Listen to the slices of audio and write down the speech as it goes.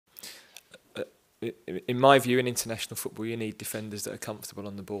in my view, in international football, you need defenders that are comfortable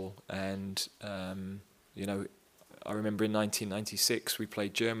on the ball. And, you know, I remember in 1996, we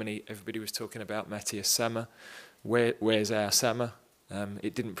played Germany. Everybody was talking about Matthias Sammer. Where's our Sammer?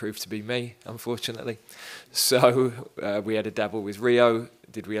 It didn't prove to be me, unfortunately. So we had a dabble with Rio.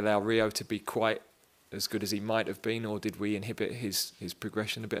 Did we allow Rio to be quite as good as he might have been, or did we inhibit his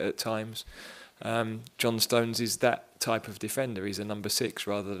progression a bit at times? John Stones is that type of defender. He's a number 6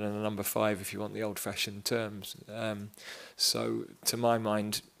 rather than a number 5, if you want the old-fashioned terms. So, to my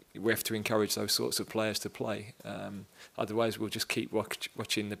mind, we have to encourage those sorts of players to play. Otherwise, we'll just keep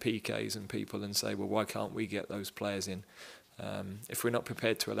watching the Piqués and people and say, well, why can't we get those players in? If we're not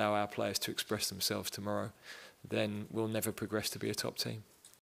prepared to allow our players to express themselves tomorrow, then we'll never progress to be a top team.